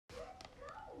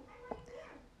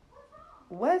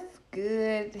What's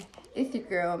good? It's your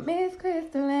girl, Miss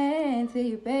Crystal, and to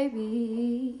you,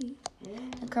 baby.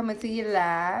 I'm coming to you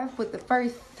live with the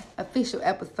first official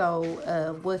episode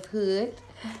of What's Hood.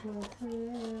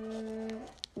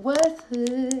 What's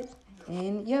Hood?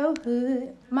 In your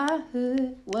hood, my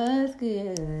hood, what's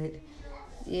good?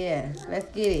 Yeah,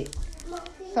 let's get it.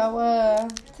 So,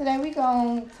 today we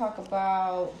gonna talk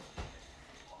about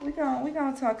these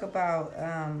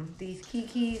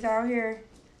kikis out here.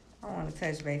 I want to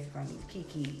touch bases on these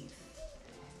kikis.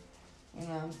 You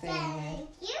know what I'm saying? Thank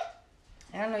you.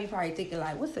 And I know you probably thinking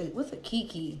like, what's a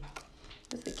kiki?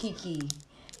 What's a kiki?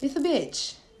 It's a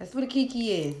bitch. That's what a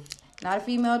kiki is. Not a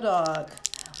female dog,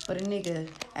 but a nigga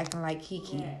acting like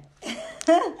Kiki.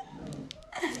 Yeah.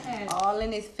 All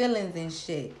in his feelings and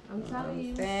shit. I'm telling you. Know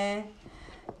what I'm saying?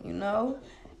 You know?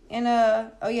 And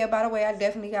oh yeah, by the way,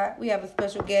 we have a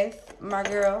special guest, my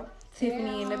girl,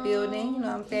 Tiffany in the building, you know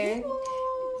what I'm saying?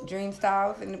 Dream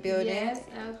Styles in the building. Yes,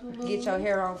 absolutely. Get your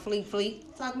hair on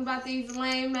fleek. Talking about these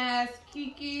lame ass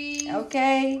Kiki.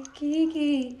 Okay,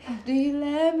 Kiki, do you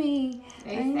love me?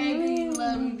 They say do you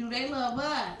love me? Do they love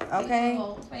us? Okay.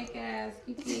 Fake ass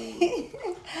Kiki.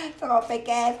 Talk about fake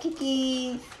ass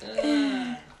Kiki.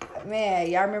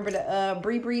 Man, y'all remember the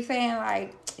Bree saying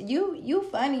like, you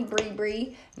funny,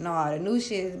 Bree. No, the new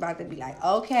shit is about to be like,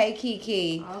 okay,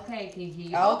 Kiki. Okay,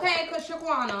 Kiki. Oh. Okay,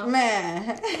 Shaquana.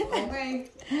 Man. Okay.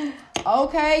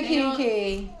 Okay,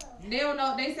 Kiki. They don't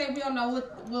know. They say we don't know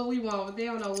what we want, but they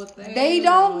don't know what They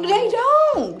don't.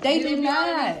 They do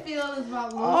not.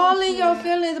 All in your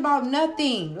feelings about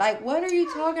nothing. Like, what are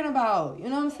you talking about? You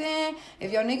know what I'm saying?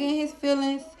 If your nigga in his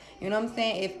feelings, you know what I'm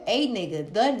saying? If a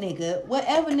nigga, the nigga,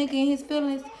 whatever nigga in his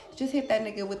feelings, just hit that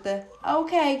nigga with the,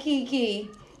 okay, Kiki.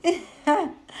 Hit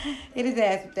his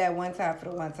ass with that one time for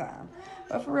the one time.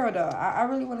 But for real though, I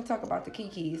really want to talk about the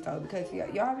Kikis though, because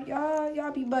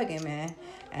y'all be bugging, man.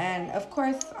 And of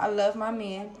course, I love my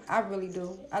men. I really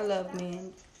do. I love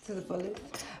men to the fullest.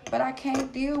 But I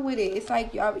can't deal with it. It's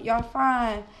like y'all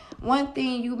find one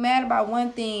thing, you mad about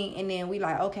one thing, and then we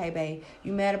like, okay, babe,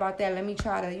 you mad about that? Let me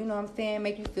try to, you know what I'm saying,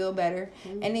 make you feel better.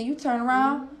 Mm-hmm. And then you turn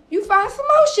around, you find some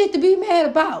more shit to be mad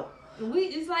about.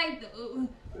 It's like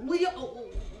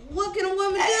what can a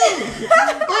woman do?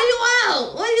 What do you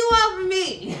want? What do you want from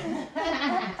me?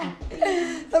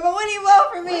 So, but what do you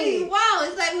want from me? What do you want?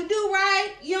 It's like we do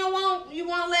right, you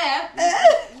want left.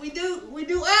 we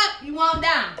do up, you want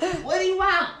down. What do you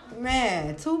want?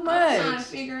 Man, too much. I'm trying to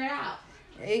figure it out.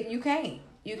 You can't.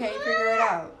 You can't figure it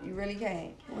out. You really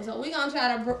can't. So we're going to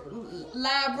try to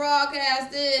live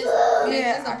broadcast this.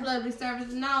 Yeah. It's a public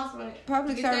service announcement.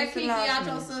 Get that Kiki out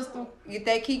your system. Get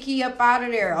that Kiki up out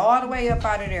of there. All the way up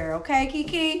out of there. Okay,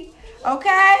 Kiki?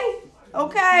 Okay?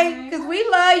 Okay? Because we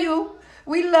love you.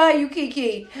 We love you,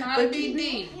 Kiki. But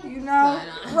Kiki, you know?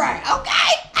 Right.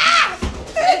 Okay. Ah!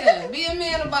 Be a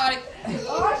man about it.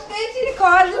 Oh, shit. She done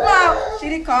called him out. She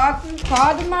done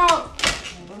called him out.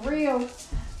 For real.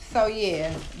 So,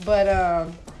 yeah.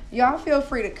 But, y'all feel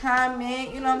free to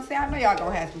comment. You know what I'm saying? I know y'all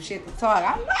gonna have some shit to talk.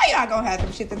 I know y'all gonna have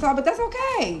some shit to talk, but that's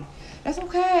okay. That's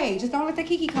okay. Just don't let the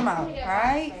Kiki come out,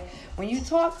 alright? When you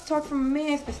talk from a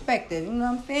man's perspective. You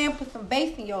know what I'm saying? Put some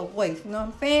bass in your voice. You know what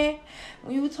I'm saying?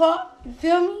 When you talk, you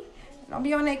feel me? Don't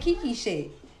be on that Kiki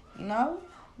shit. You know?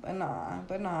 But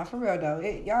nah, for real though.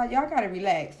 Y'all gotta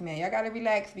relax, man. Y'all gotta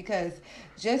relax because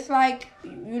just like,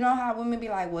 you know how women be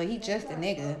like, well, he just a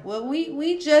nigga. Well,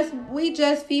 we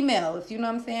just females. You know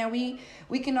what I'm saying?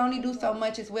 We can only do so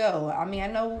much as well. I mean, I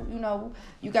know, you know,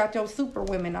 you got your super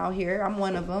women out here. I'm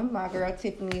one of them. My girl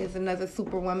Tiffany is another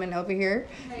super woman over here.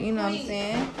 You know what I'm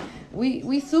saying?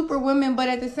 We super women, but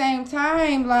at the same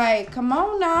time, like, come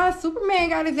on now. Superman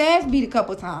got his ass beat a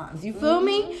couple times. You feel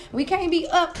me? We can't be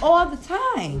up all the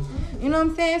time. You know what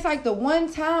I'm saying? It's like the one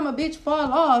time a bitch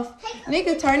fall off,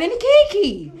 nigga turn into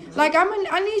Kiki. Like, I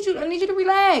need you to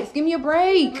relax. Give me a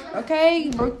break,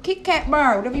 okay? Kit Kat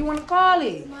bar, whatever you want to call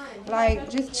it. Like,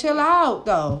 just chill out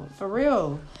though, for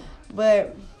real.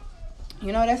 But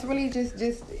you know, that's really just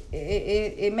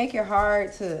it make it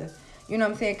hard to, you know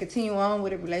what I'm saying, continue on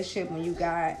with a relationship when you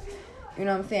got, you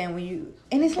know what I'm saying,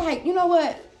 and it's like, you know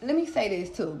what? Let me say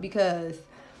this too, because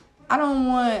I don't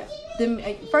want them.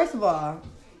 First of all,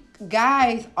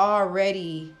 guys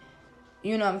already,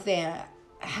 you know what I'm saying,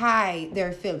 hide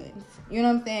their feelings. You know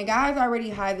what I'm saying? Guys already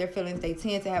hide their feelings. They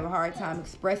tend to have a hard time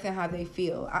expressing how they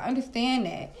feel. I understand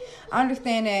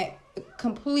that.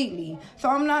 completely. So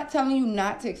I'm not telling you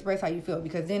not to express how you feel,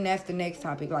 because then that's the next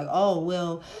topic. Like, oh,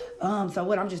 well, so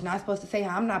what, I'm just not supposed to say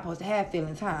how I'm not supposed to have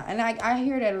feelings, huh? And I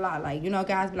hear that a lot. Like, you know,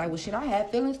 guys be like, well, shit, I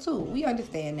have feelings too. We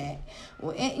understand that.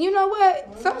 Well, and you know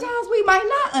what? Sometimes we might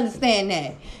not understand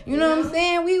that. You know what I'm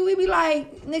saying? We be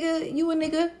like, nigga, you a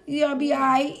nigga. You'll be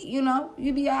alright. You know,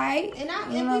 you be alright. You know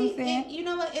what I'm saying? You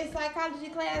know what? In psychology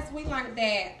class, we learned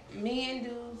that men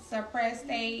do suppress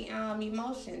their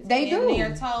emotions. They do.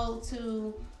 They're told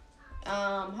to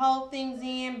hold things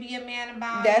in, be a man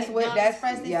about That's it. what. That's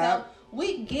yeah. So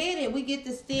we get it. We get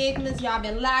the stigmas. Y'all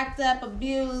been locked up,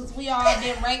 abused. We all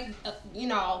been raped. You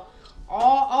know,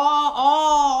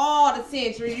 all the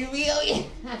century. You really.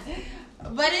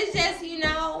 But it's just, you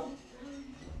know.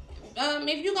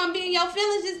 If you're gonna be in your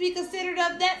feelings, just be considerate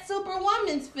of that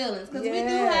superwoman's feelings, because we do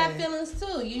have feelings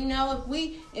too. You know,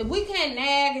 if we can't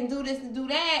nag and do this and do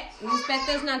that, and expect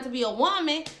us not to be a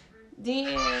woman,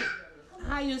 then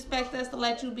how you expect us to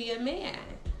let you be a man?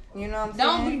 You know what I'm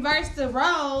Don't saying? reverse the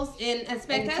roles and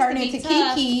expect us turn to be into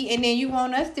tough. Kiki, and then you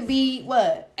want us to be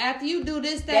what? After you do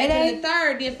this, that, and the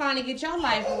third, then finally get your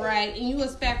life right, and you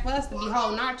expect for us to be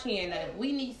holding our chin up.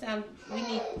 We need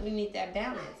that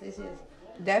balance. It's just.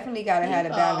 Definitely gotta have the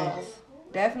balance.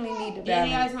 Definitely need the balance.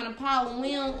 They always want to power when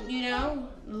we don't, you know,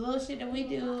 the little shit that we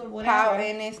do or whatever.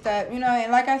 Pouting and stuff, you know,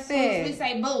 and like I said. We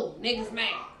say boo, niggas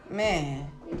mad. Man.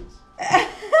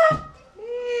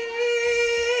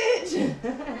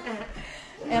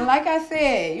 And like I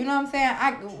said, you know what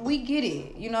I'm saying? We get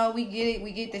it. You know, we get it.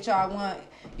 We get that y'all want.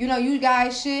 You know, you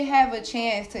guys should have a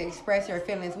chance to express your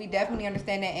feelings. We definitely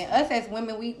understand that. And us as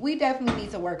women, we definitely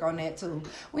need to work on that too.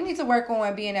 We need to work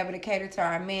on being able to cater to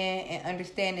our men and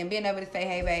understanding, being able to say,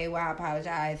 hey, babe, well, I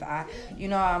apologize. I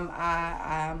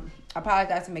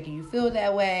apologize for making you feel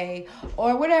that way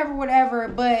or whatever.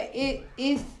 But it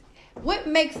is what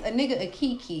makes a nigga a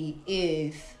Kiki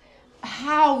is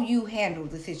how you handle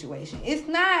the situation. It's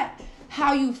not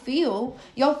how you feel.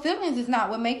 Your feelings is not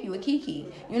what make you a Kiki.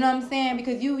 You know what I'm saying?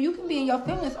 Because you can be in your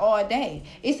feelings all day.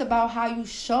 It's about how you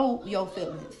show your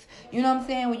feelings. You know what I'm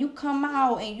saying? When you come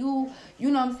out and you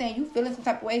know what I'm saying, you feeling some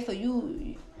type of way, so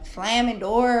you slamming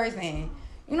doors and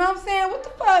you know what I'm saying? What the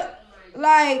fuck?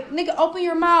 Like, nigga, open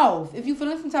your mouth. If you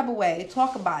feeling some type of way,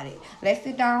 talk about it. Let's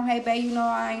sit down. Hey, babe, you know,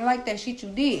 I ain't like that shit you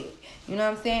did. You know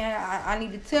what I'm saying? I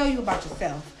need to tell you about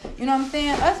yourself. You know what I'm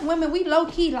saying? Us women, we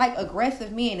low-key like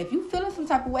aggressive men. If you feeling some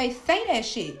type of way, say that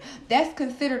shit. That's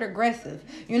considered aggressive.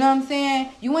 You know what I'm saying?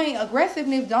 You ain't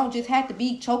aggressiveness don't just have to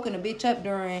be choking a bitch up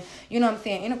during, you know what I'm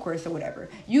saying, intercourse or whatever.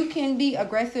 You can be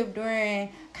aggressive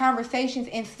during conversations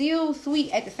and still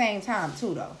sweet at the same time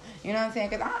too, though. You know what I'm saying?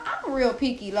 Because I'm real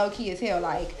picky, low-key as hell.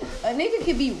 Like, a nigga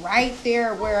could be right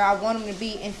there where I want him to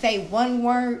be and say one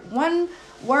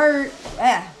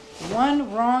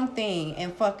wrong thing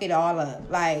and fuck it all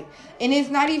up. Like, and it's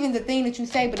not even the thing that you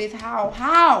say, but it's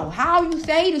how you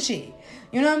say the shit.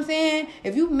 You know what I'm saying?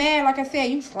 If you mad, like I said,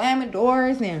 you slamming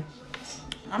doors and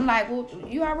I'm like, well,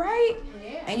 you all right?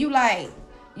 Yeah. And you like,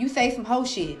 you say some whole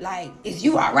shit like, is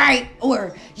you all right?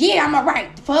 Or, yeah, I'm all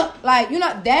right. Fuck. Like, you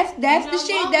know, that's the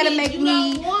shit that'll make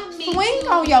me swing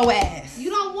on your ass. You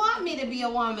don't want me to be a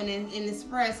woman and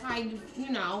express how you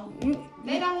know.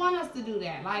 They don't want us to do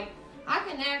that. Like, I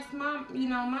can ask my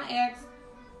ex,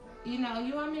 you know,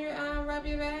 you want me to rub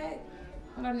your back?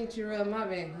 I don't need you to rub my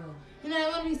back, huh? You know,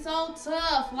 it would be so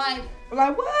tough. Like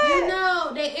what? You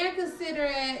know, they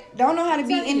inconsiderate. Don't know how to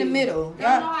be in the middle. They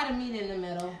don't know how to meet in the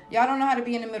middle. Y'all don't know how to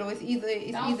be in the middle. It's either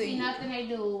see nothing they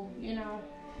do, you know.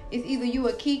 It's either you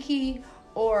a Kiki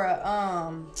or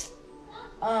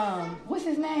what's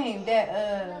his name?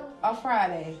 That on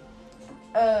Friday.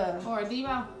 Or a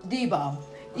Debo. Debo.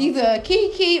 Either a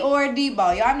Kiki or a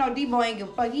Debo. Y'all know Debo ain't give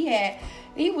a fuck.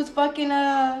 He was fucking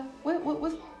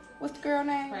what's the girl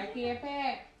name? Crackhead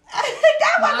Pat.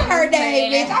 That wasn't her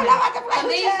name, bitch. I'm not about to play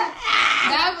with you.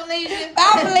 I believe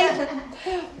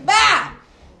it. Bye.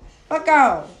 Fuck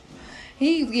off.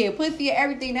 He was getting pussy and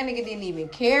everything. That nigga didn't even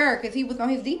care because he was on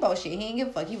his Debo shit. He didn't give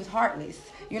a fuck. He was heartless.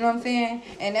 You know what I'm saying?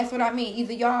 And that's what I mean.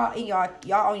 Either y'all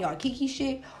on y'all Kiki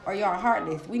shit or y'all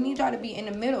heartless. We need y'all to be in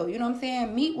the middle. You know what I'm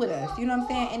saying? Meet with us. You know what I'm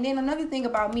saying? And then another thing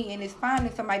about me, and it's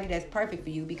finding somebody that's perfect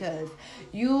for you, because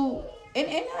and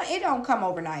it don't come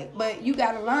overnight, but you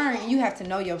got to learn and you have to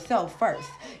know yourself first.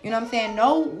 You know what I'm saying?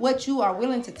 Know what you are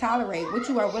willing to tolerate, what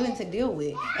you are willing to deal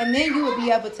with. And then you will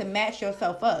be able to match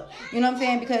yourself up. You know what I'm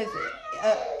saying? Because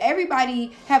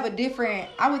everybody have a different,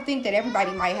 I would think that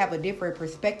everybody might have a different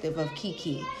perspective of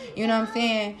Kiki. You know what I'm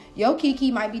saying? Your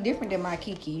Kiki might be different than my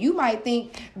Kiki. You might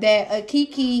think that a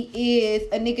Kiki is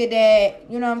a nigga that,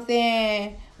 you know what I'm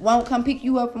saying, won't come pick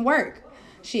you up from work.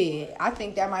 shit, I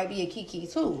think that might be a kiki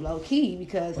too, low key,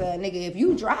 because nigga, if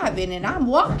you driving and I'm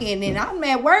walking and I'm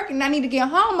at work and I need to get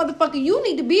home, motherfucker, you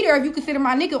need to be there if you consider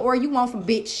my nigga, or you want some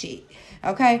bitch shit.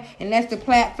 Okay? And that's the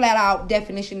flat out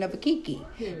definition of a kiki.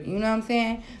 You know what I'm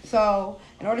saying? So,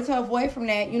 in order to avoid from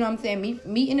that, you know what I'm saying,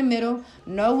 meet in the middle,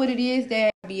 know what it is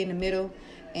that be in the middle,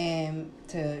 and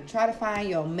to try to find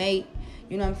your mate,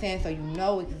 you know what I'm saying, so you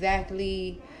know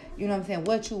exactly, you know what I'm saying,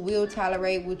 what you will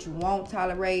tolerate, what you won't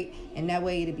tolerate, and that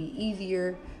way it'll be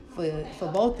easier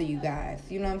for both of you guys,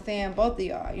 you know what I'm saying, both of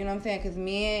y'all, you know what I'm saying, because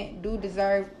men do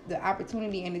deserve the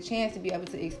opportunity and the chance to be able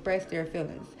to express their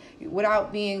feelings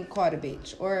without being called a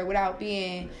bitch, or without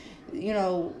being, you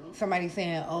know, somebody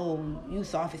saying, oh, you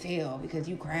soft as hell because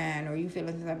you crying or you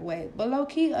feeling some type of way. But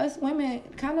low-key, us women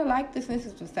kind of like the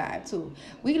sensitive side, too.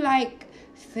 We like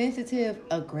sensitive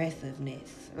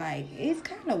aggressiveness. Like, it's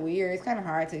kind of weird. It's kind of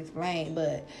hard to explain,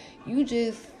 but you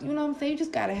just, you know what I'm saying? You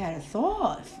just got to have the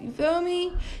sauce. You feel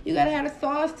me? You got to have the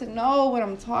sauce to know what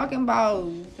I'm talking about.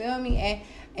 You feel me?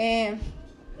 And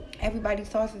everybody's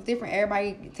sauce is different.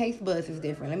 Everybody's taste buds is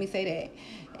different. Let me say that.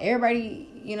 Everybody,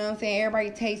 you know what I'm saying,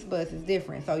 everybody's taste buds is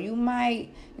different. So you might,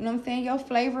 you know what I'm saying, your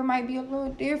flavor might be a little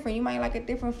different. You might like a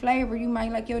different flavor. You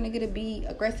might like your nigga to be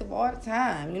aggressive all the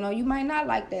time. You know, you might not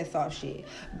like that soft shit.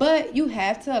 But you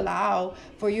have to allow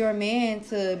for your man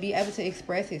to be able to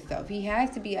express himself. He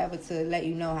has to be able to let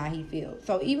you know how he feels.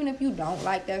 So even if you don't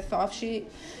like that soft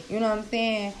shit, you know what I'm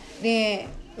saying, then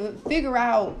figure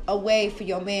out a way for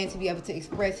your man to be able to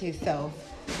express himself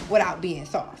without being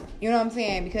soft. You know what I'm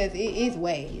saying? Because it is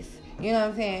ways. You know what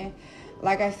I'm saying?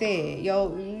 Like I said,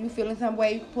 yo, you feeling some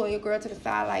way, you pull your girl to the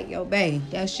side like, yo, babe,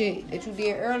 that shit that you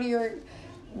did earlier,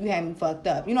 you had me fucked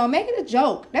up. You know, make it a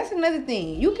joke. That's another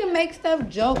thing. You can make stuff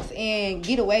jokes and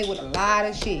get away with a lot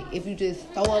of shit if you just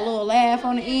throw a little laugh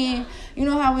on the end. You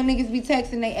know how when niggas be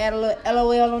texting, they add a little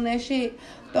LOL on that shit?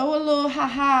 Throw a little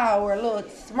ha-ha or a little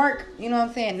smirk, you know what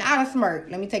I'm saying? Not a smirk.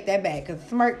 Let me take that back, because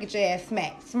smirk get your ass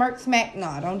smacked. Smirk, smack,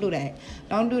 no, don't do that.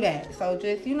 Don't do that. So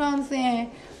just, you know what I'm saying,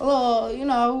 a little, you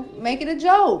know, make it a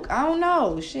joke. I don't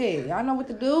know. Shit, y'all know what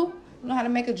to do. You know how to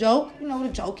make a joke. You know what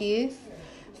a joke is.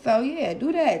 So, yeah,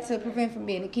 do that to prevent from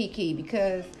being a kiki,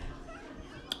 because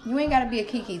you ain't got to be a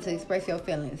kiki to express your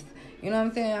feelings. You know what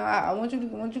I'm saying? I want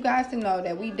you guys to know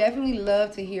that we definitely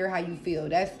love to hear how you feel.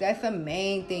 That's the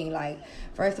main thing. Like,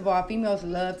 first of all, females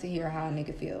love to hear how a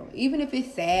nigga feel. Even if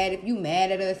it's sad, if you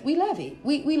mad at us, we love it.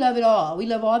 We love it all. We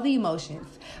love all the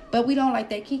emotions. But we don't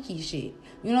like that kiki shit.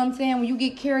 You know what I'm saying? When you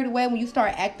get carried away, when you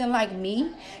start acting like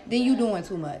me, then you doing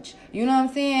too much. You know what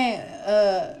I'm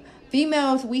saying?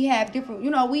 Females, we have different, you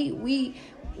know,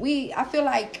 I feel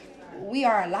like we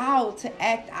are allowed to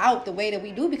act out the way that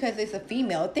we do because it's a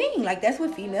female thing. Like, that's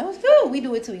what females do. We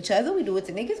do it to each other. We do it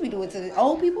to niggas. We do it to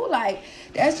old people. Like,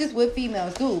 that's just what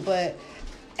females do. But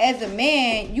as a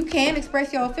man, you can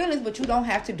express your feelings, but you don't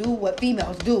have to do what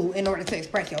females do in order to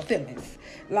express your feelings.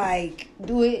 Like,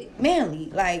 do it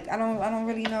manly. Like, I don't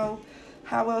really know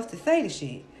how else to say the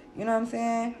shit. You know what I'm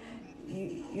saying?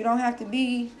 You don't have to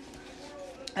be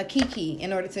a kiki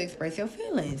in order to express your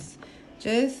feelings.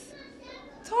 Just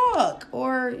talk,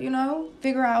 or, you know,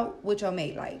 figure out what your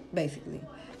mate like, basically,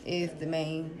 is the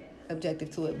main objective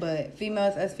to it. But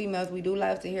us females, we do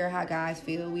love to hear how guys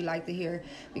feel. We like to hear,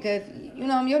 because, you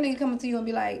know, your nigga coming to you and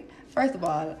be like, first of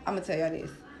all, I'm gonna tell y'all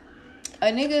this. A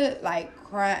nigga, like,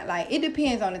 crying, like, it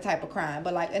depends on the type of crying,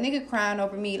 but, like, a nigga crying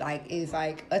over me, like, is,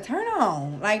 like, a turn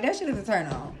on. Like, that shit is a turn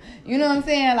on. You know what I'm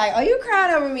saying? Like, oh, you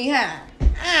crying over me, huh?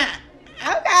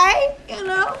 Okay, you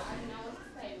know.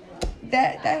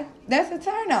 That's a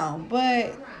turn on,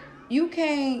 but you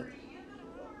can't.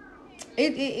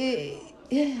 It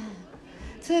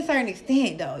to a certain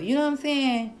extent though. You know what I'm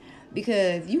saying?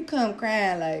 Because you come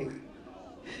crying like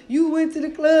you went to the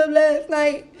club last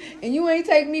night and you ain't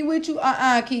take me with you.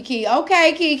 Kiki.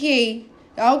 Okay, Kiki.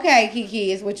 Okay,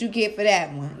 Kiki is what you get for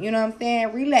that one. You know what I'm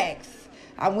saying? Relax.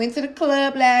 I went to the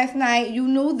club last night. You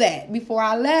knew that before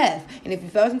I left. And if you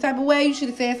felt some type of way, you should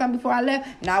have said something before I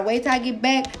left. Not wait till I get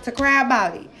back to cry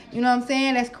about it. You know what I'm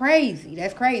saying? That's crazy.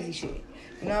 That's crazy shit.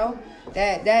 You know?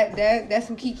 That's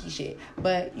some kiki shit.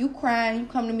 But you crying, you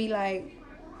come to me like,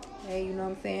 hey, you know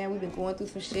what I'm saying? We've been going through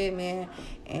some shit, man.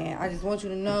 And I just want you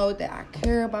to know that I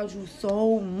care about you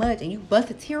so much. And you bust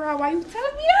a tear out while you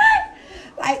telling me that?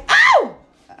 Like, oh!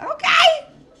 Okay!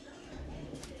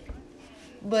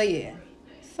 But yeah.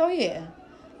 So, yeah,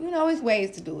 you know, it's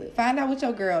ways to do it. Find out what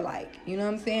your girl like. You know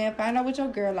what I'm saying? Find out what your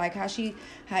girl like, how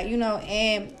you know,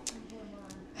 and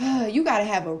you got to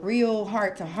have a real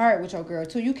heart-to-heart with your girl,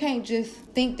 too. You can't just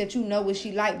think that you know what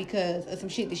she like because of some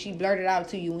shit that she blurted out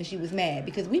to you when she was mad,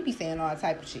 because we be saying all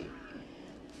type of shit.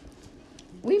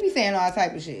 We be saying all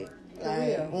type of shit.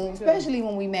 Like, especially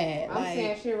when we mad. I'm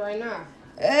saying shit right now.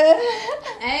 Uh,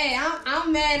 Hey,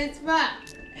 I'm mad as fuck.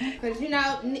 Cause you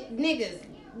know, niggas,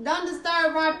 don't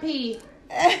disturb our peace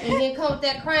and then come with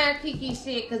that crying Kiki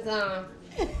shit. Cause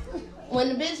when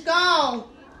the bitch gone,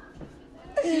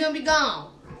 she gonna be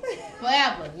gone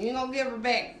forever. You ain't gonna give her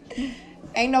back.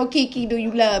 Ain't no Kiki, do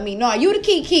you love me? No, you the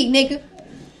Kiki, nigga.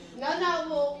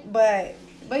 No, boo.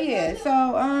 But yeah, so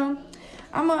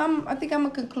I think I'm gonna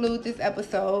conclude this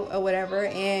episode or whatever,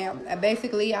 and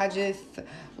basically I just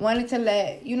wanted to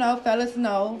let fellas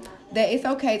know that it's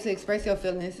okay to express your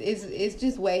feelings. It's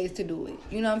just ways to do it.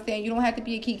 You know what I'm saying? You don't have to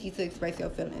be a Kiki to express your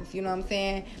feelings. You know what I'm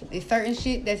saying? There's certain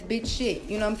shit that's bitch shit.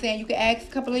 You know what I'm saying? You can ask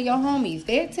a couple of your homies.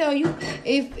 They'll tell you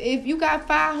if you got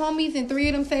 5 homies and 3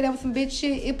 of them say that was some bitch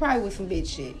shit, it probably was some bitch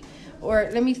shit. Or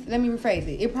let me rephrase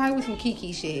it. It probably was some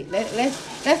Kiki shit.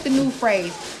 That's the new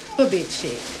phrase for bitch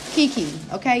shit. Kiki,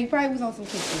 okay? You probably was on some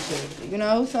Kiki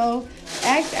shit, So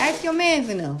ask your mans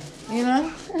in them,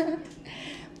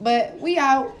 But we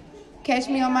out. Catch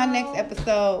me on my next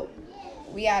episode.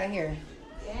 We out of here.